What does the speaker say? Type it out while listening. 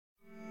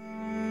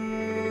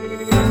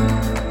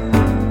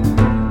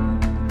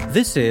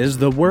This is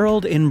The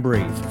World in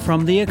Brief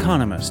from The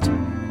Economist.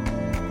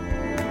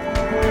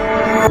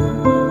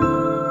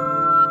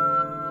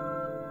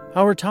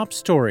 Our top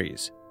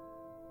stories.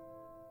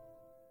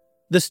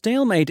 The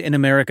stalemate in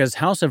America's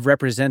House of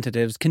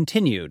Representatives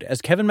continued as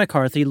Kevin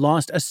McCarthy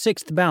lost a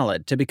sixth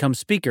ballot to become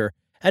Speaker,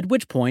 at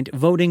which point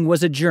voting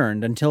was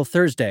adjourned until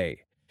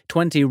Thursday.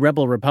 20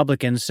 rebel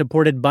Republicans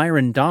supported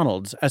Byron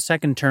Donalds, a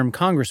second-term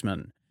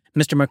congressman.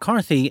 Mr.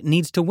 McCarthy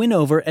needs to win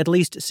over at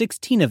least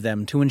 16 of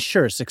them to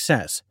ensure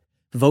success.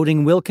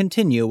 Voting will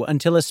continue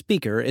until a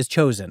Speaker is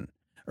chosen.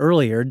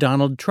 Earlier,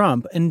 Donald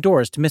Trump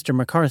endorsed Mr.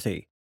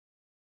 McCarthy.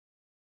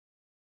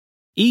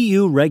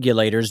 EU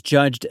regulators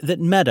judged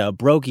that Meta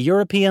broke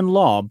European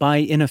law by,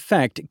 in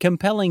effect,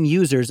 compelling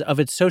users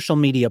of its social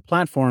media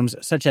platforms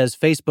such as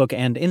Facebook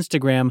and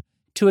Instagram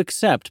to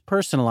accept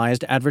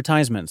personalized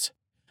advertisements.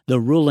 The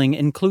ruling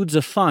includes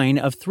a fine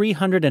of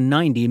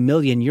 €390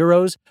 million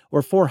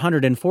or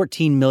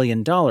 $414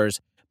 million,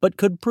 but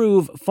could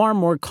prove far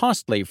more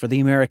costly for the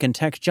American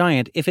tech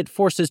giant if it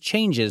forces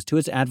changes to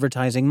its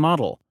advertising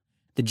model.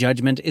 The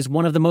judgment is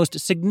one of the most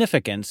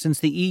significant since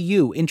the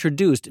EU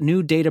introduced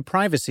new data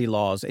privacy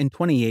laws in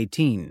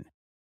 2018.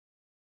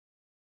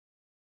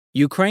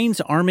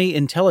 Ukraine's Army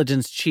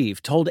intelligence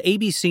chief told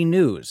ABC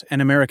News,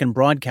 an American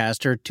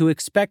broadcaster, to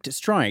expect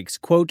strikes,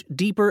 quote,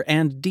 deeper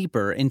and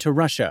deeper into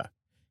Russia.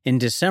 In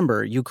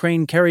December,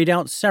 Ukraine carried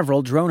out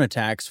several drone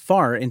attacks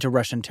far into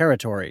Russian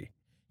territory.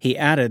 He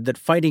added that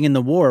fighting in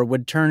the war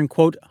would turn,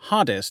 quote,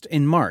 hottest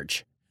in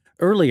March.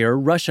 Earlier,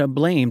 Russia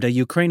blamed a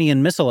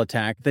Ukrainian missile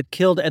attack that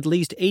killed at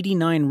least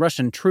 89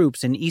 Russian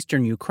troops in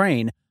eastern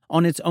Ukraine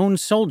on its own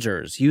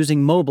soldiers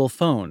using mobile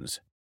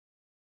phones.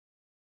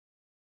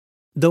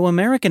 Though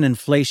American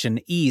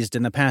inflation eased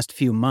in the past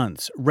few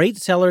months, rate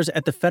sellers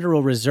at the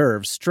Federal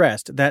Reserve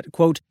stressed that,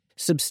 quote,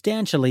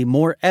 substantially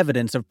more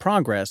evidence of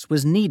progress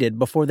was needed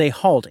before they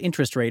halt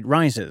interest rate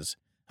rises,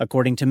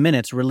 according to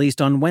minutes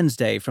released on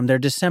Wednesday from their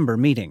December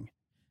meeting.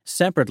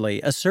 Separately,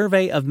 a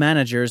survey of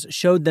managers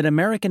showed that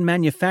American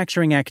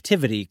manufacturing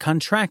activity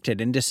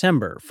contracted in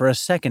December for a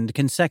second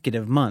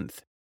consecutive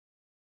month.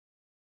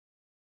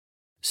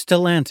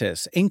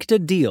 Stellantis inked a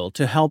deal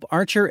to help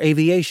Archer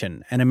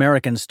Aviation, an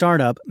American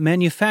startup,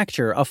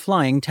 manufacture a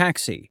flying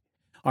taxi.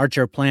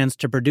 Archer plans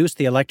to produce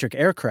the electric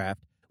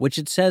aircraft, which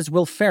it says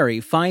will ferry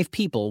 5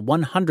 people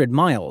 100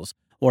 miles,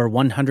 or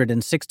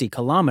 160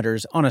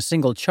 kilometers on a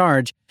single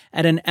charge,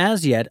 at an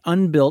as-yet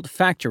unbuilt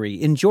factory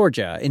in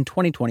Georgia in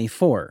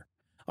 2024.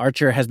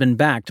 Archer has been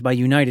backed by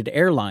United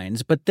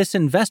Airlines, but this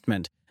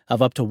investment,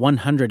 of up to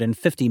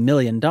 $150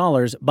 million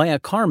by a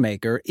car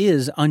maker,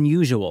 is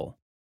unusual.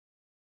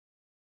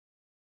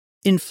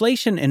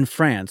 Inflation in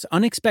France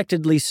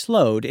unexpectedly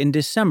slowed in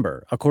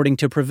December, according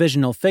to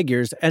provisional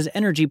figures, as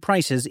energy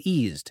prices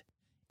eased.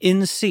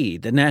 INSEE,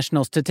 the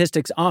National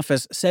Statistics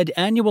Office, said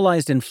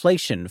annualized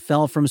inflation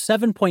fell from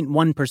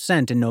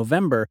 7.1% in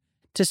November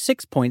to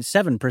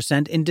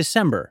 6.7% in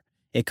December.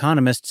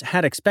 Economists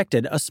had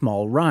expected a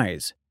small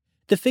rise.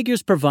 The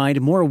figures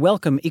provide more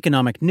welcome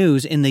economic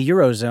news in the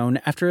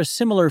Eurozone after a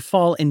similar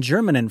fall in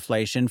German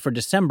inflation for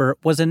December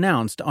was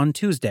announced on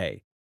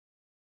Tuesday.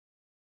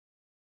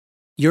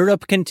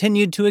 Europe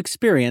continued to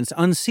experience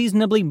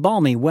unseasonably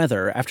balmy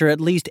weather after at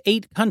least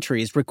 8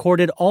 countries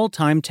recorded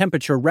all-time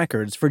temperature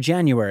records for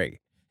January.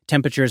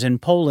 Temperatures in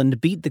Poland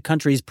beat the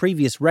country's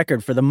previous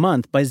record for the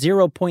month by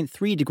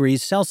 0.3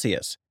 degrees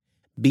Celsius.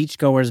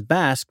 Beachgoers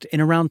basked in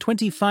around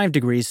 25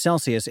 degrees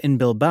Celsius in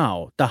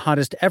Bilbao, the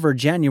hottest ever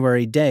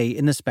January day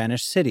in the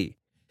Spanish city.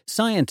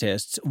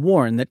 Scientists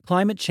warn that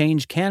climate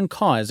change can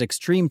cause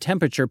extreme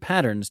temperature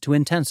patterns to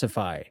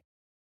intensify.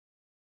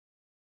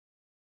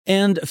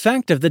 And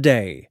fact of the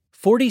day,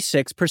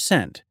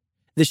 46%.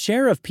 The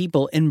share of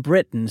people in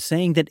Britain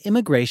saying that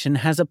immigration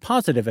has a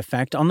positive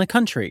effect on the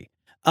country,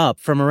 up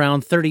from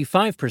around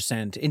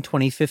 35% in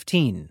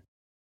 2015.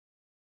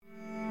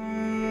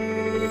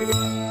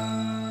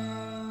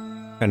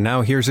 And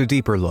now here's a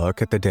deeper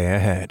look at the day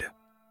ahead.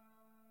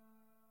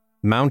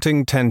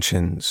 Mounting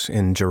tensions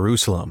in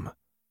Jerusalem.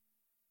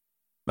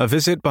 A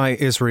visit by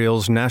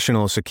Israel's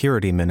national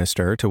security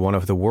minister to one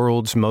of the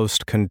world's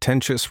most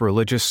contentious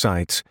religious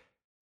sites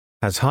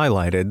has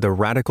highlighted the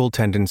radical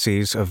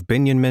tendencies of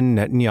Benjamin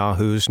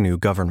Netanyahu's new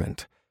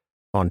government.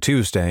 On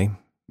Tuesday,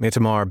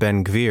 Itamar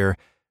Ben-Gvir,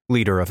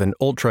 leader of an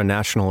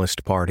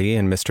ultra-nationalist party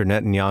in Mr.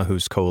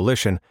 Netanyahu's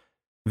coalition,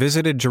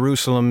 visited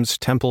Jerusalem's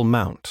Temple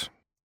Mount,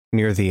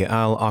 near the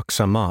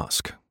Al-Aqsa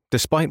Mosque,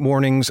 despite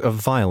warnings of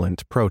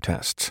violent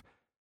protests.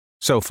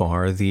 So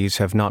far, these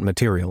have not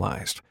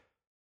materialized,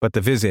 but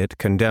the visit,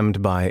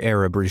 condemned by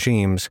Arab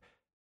regimes,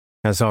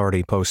 has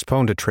already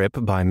postponed a trip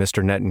by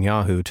Mr.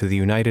 Netanyahu to the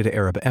United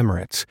Arab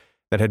Emirates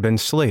that had been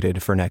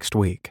slated for next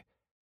week.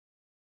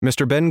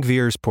 Mr.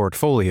 Ben-Gvir's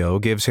portfolio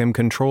gives him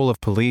control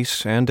of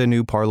police and a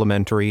new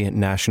parliamentary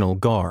National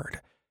Guard,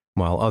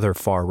 while other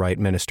far-right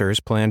ministers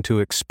plan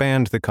to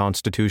expand the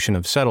constitution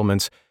of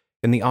settlements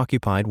in the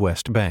occupied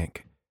West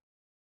Bank.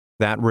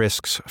 That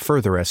risks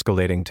further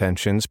escalating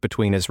tensions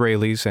between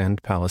Israelis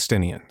and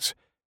Palestinians.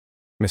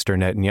 Mr.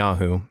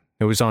 Netanyahu,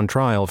 who is on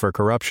trial for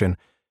corruption,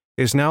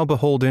 is now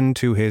beholden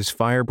to his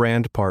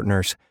firebrand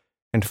partners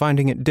and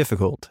finding it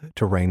difficult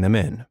to rein them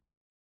in.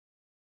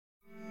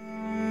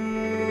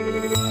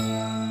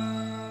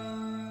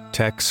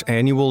 Tech's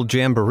annual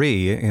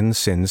jamboree in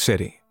Sin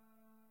City.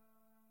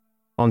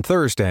 On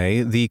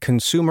Thursday, the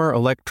Consumer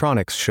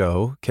Electronics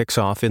Show kicks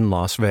off in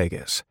Las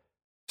Vegas.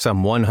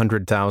 Some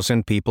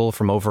 100,000 people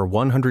from over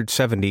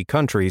 170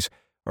 countries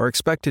are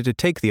expected to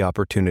take the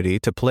opportunity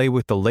to play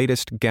with the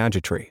latest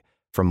gadgetry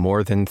from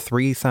more than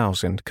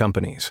 3,000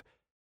 companies.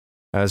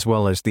 As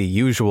well as the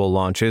usual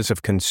launches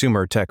of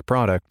consumer tech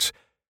products,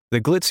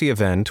 the glitzy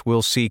event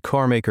will see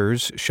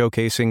carmakers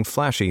showcasing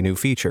flashy new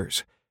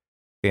features.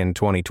 In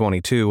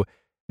 2022,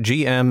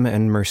 GM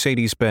and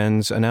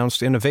Mercedes-Benz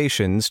announced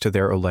innovations to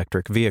their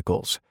electric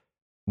vehicles.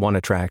 One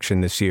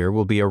attraction this year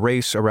will be a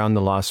race around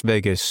the Las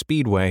Vegas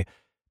Speedway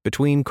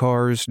between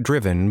cars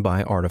driven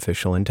by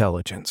artificial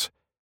intelligence.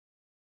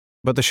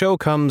 But the show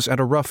comes at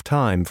a rough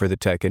time for the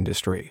tech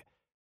industry.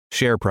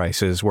 Share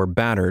prices were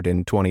battered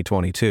in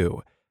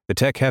 2022. The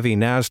tech-heavy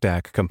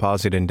NASDAQ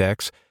Composite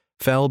Index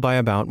fell by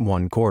about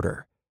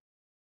 1/4.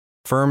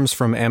 Firms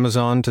from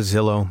Amazon to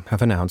Zillow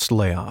have announced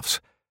layoffs,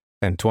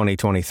 and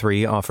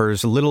 2023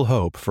 offers little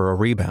hope for a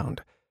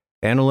rebound.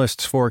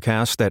 Analysts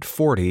forecast that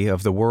 40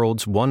 of the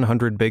world's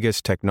 100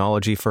 biggest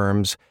technology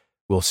firms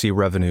will see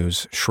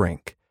revenues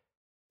shrink.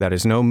 That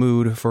is no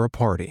mood for a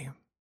party,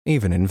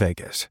 even in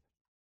Vegas.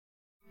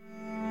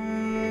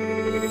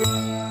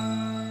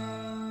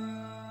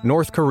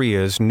 North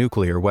Korea's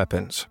nuclear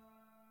weapons.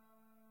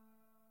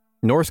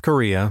 North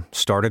Korea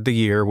started the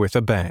year with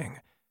a bang,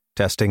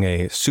 testing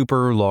a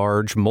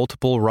super-large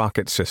multiple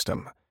rocket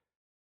system.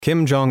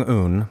 Kim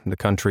Jong-un, the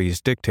country's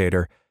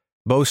dictator,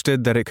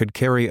 boasted that it could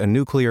carry a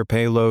nuclear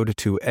payload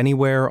to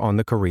anywhere on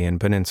the Korean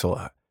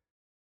peninsula.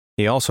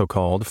 He also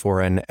called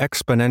for an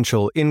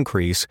exponential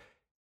increase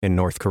in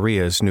North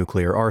Korea's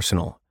nuclear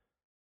arsenal.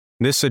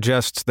 This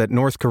suggests that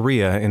North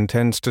Korea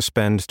intends to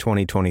spend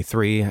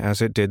 2023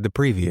 as it did the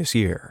previous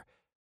year,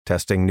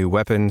 testing new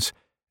weapons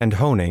and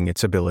honing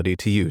its ability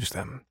to use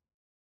them.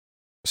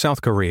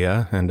 South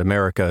Korea and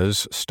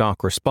America's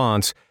stock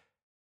response,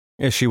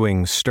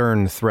 issuing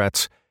stern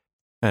threats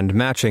and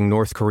matching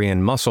North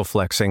Korean muscle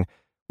flexing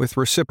with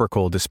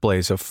reciprocal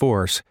displays of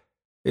force,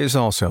 is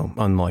also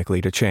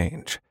unlikely to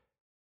change.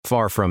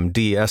 Far from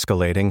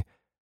de-escalating,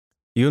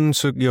 Yoon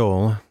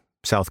Suk-yeol,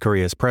 South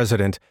Korea's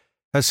president,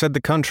 has said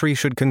the country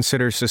should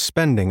consider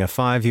suspending a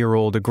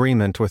 5-year-old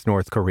agreement with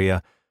North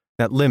Korea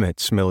that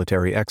limits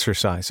military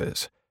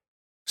exercises.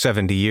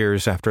 70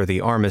 years after the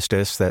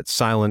armistice that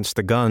silenced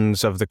the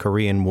guns of the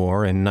Korean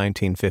War in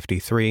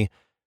 1953,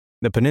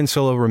 the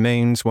peninsula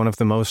remains one of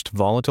the most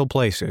volatile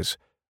places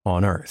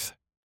on Earth.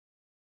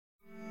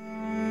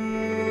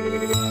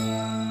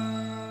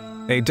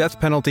 A death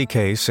penalty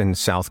case in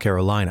South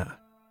Carolina.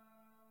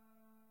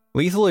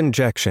 Lethal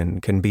injection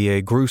can be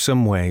a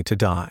gruesome way to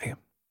die.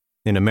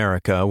 In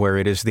America, where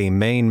it is the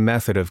main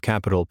method of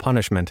capital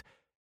punishment,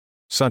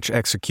 such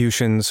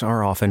executions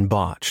are often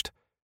botched.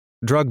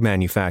 Drug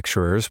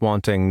manufacturers,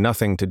 wanting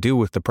nothing to do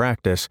with the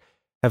practice,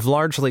 have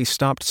largely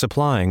stopped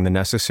supplying the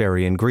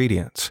necessary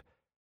ingredients.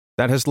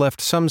 That has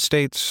left some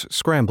states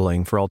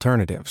scrambling for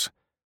alternatives.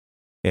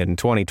 In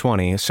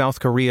 2020, South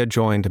Korea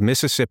joined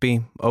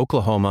Mississippi,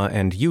 Oklahoma,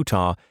 and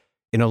Utah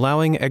in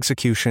allowing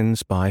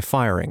executions by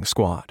firing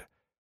squad,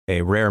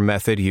 a rare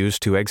method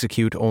used to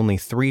execute only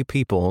 3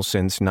 people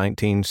since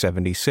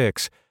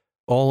 1976,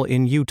 all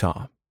in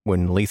Utah,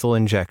 when lethal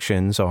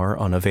injections are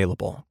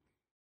unavailable.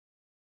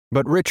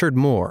 But Richard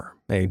Moore,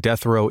 a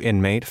death row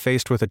inmate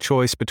faced with a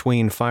choice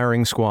between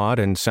firing squad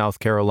and South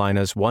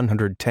Carolina's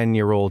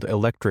 110-year-old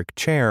electric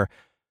chair,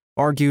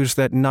 argues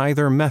that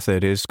neither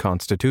method is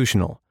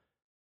constitutional.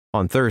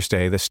 On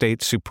Thursday, the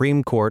state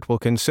Supreme Court will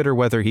consider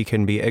whether he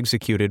can be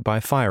executed by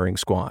firing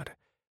squad.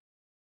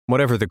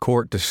 Whatever the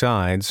court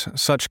decides,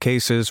 such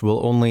cases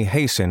will only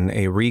hasten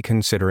a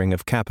reconsidering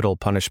of capital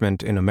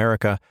punishment in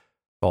America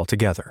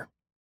altogether.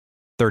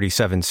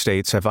 37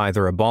 states have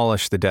either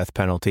abolished the death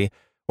penalty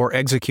or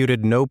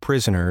executed no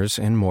prisoners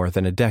in more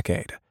than a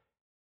decade.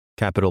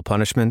 Capital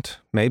punishment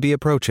may be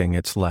approaching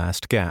its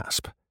last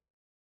gasp.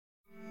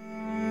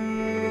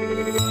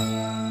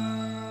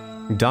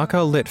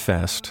 Dhaka Lit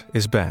Fest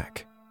is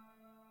back.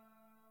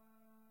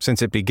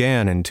 Since it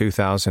began in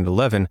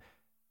 2011,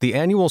 the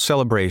annual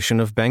celebration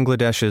of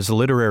Bangladesh's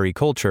literary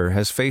culture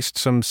has faced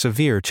some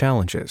severe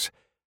challenges.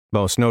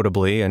 Most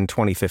notably, in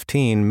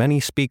 2015,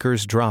 many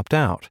speakers dropped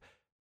out,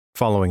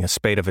 following a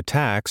spate of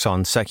attacks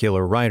on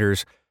secular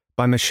writers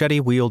by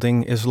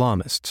machete-wielding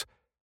Islamists.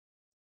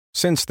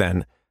 Since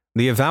then,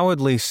 the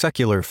avowedly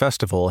secular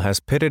festival has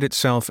pitted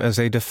itself as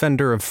a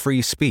defender of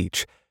free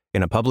speech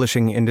in a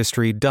publishing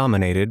industry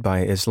dominated by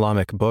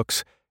Islamic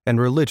books and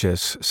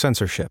religious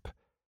censorship.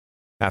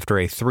 After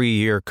a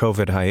 3-year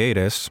COVID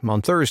hiatus,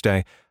 on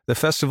Thursday, the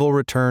festival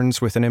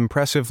returns with an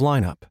impressive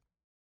lineup.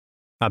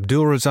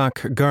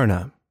 Abdulrazak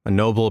Gurnah, a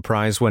Nobel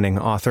Prize-winning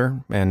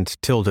author, and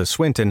Tilda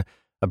Swinton,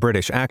 a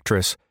British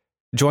actress,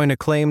 join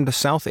acclaimed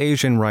South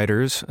Asian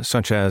writers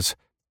such as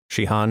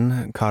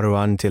Shihan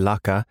Karuan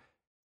Tilaka,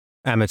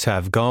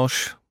 Amitav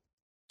Ghosh,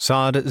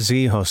 Saad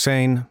Z.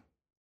 Hossain,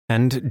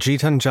 and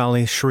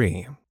Gitanjali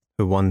Sri,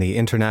 who won the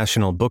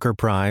International Booker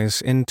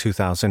Prize in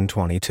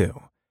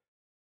 2022.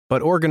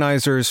 But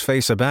organizers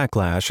face a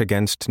backlash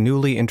against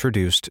newly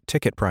introduced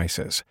ticket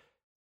prices,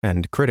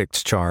 and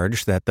critics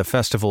charge that the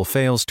festival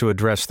fails to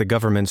address the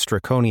government's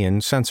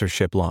draconian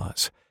censorship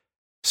laws.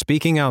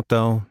 Speaking out,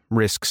 though,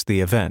 risks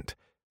the event,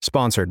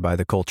 sponsored by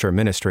the Culture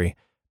Ministry,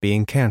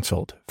 being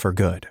canceled for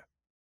good.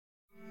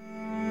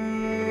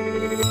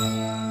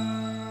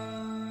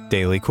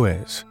 Daily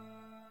Quiz.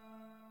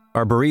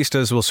 Our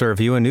baristas will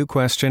serve you a new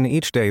question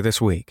each day this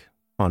week.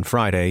 On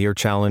Friday, your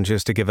challenge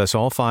is to give us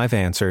all 5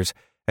 answers,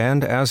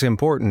 and, as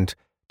important,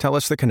 tell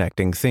us the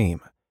connecting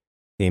theme.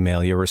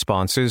 Email your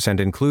responses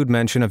and include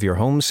mention of your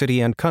home city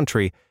and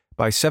country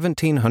by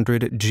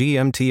 1700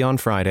 GMT on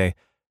Friday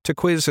to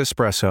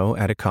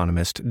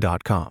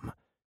quizespresso@economist.com.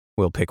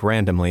 We'll pick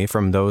randomly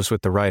from those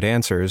with the right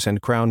answers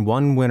and crown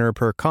one winner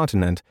per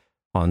continent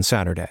on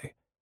Saturday.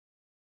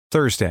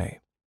 Thursday.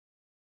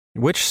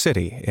 Which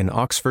city in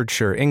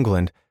Oxfordshire,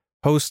 England,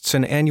 hosts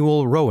an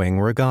annual rowing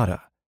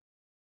regatta?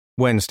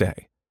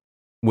 Wednesday.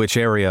 Which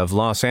area of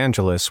Los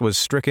Angeles was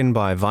stricken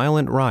by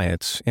violent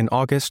riots in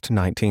August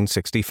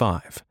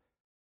 1965?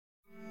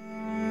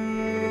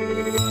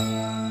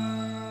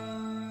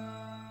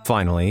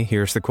 Finally,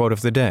 here's the quote of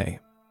the day,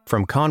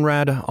 from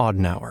Konrad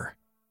Adenauer,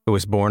 who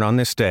was born on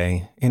this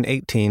day in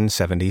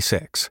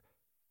 1876.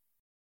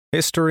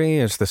 History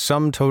is the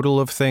sum total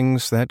of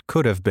things that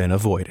could have been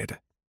avoided.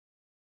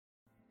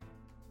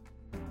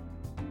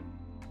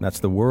 That's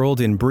the world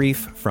in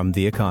brief from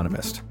The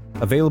Economist.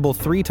 Available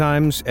 3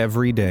 times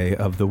every day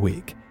of the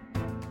week.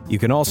 You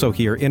can also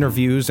hear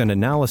interviews and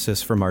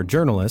analysis from our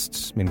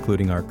journalists,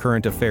 including our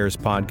current affairs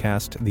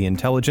podcast, The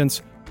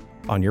Intelligence,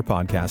 on your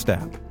podcast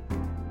app.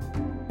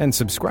 And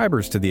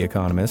subscribers to The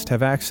Economist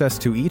have access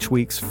to each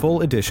week's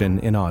full edition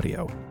in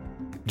audio.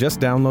 Just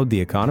download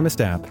the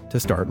Economist app to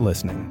start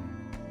listening.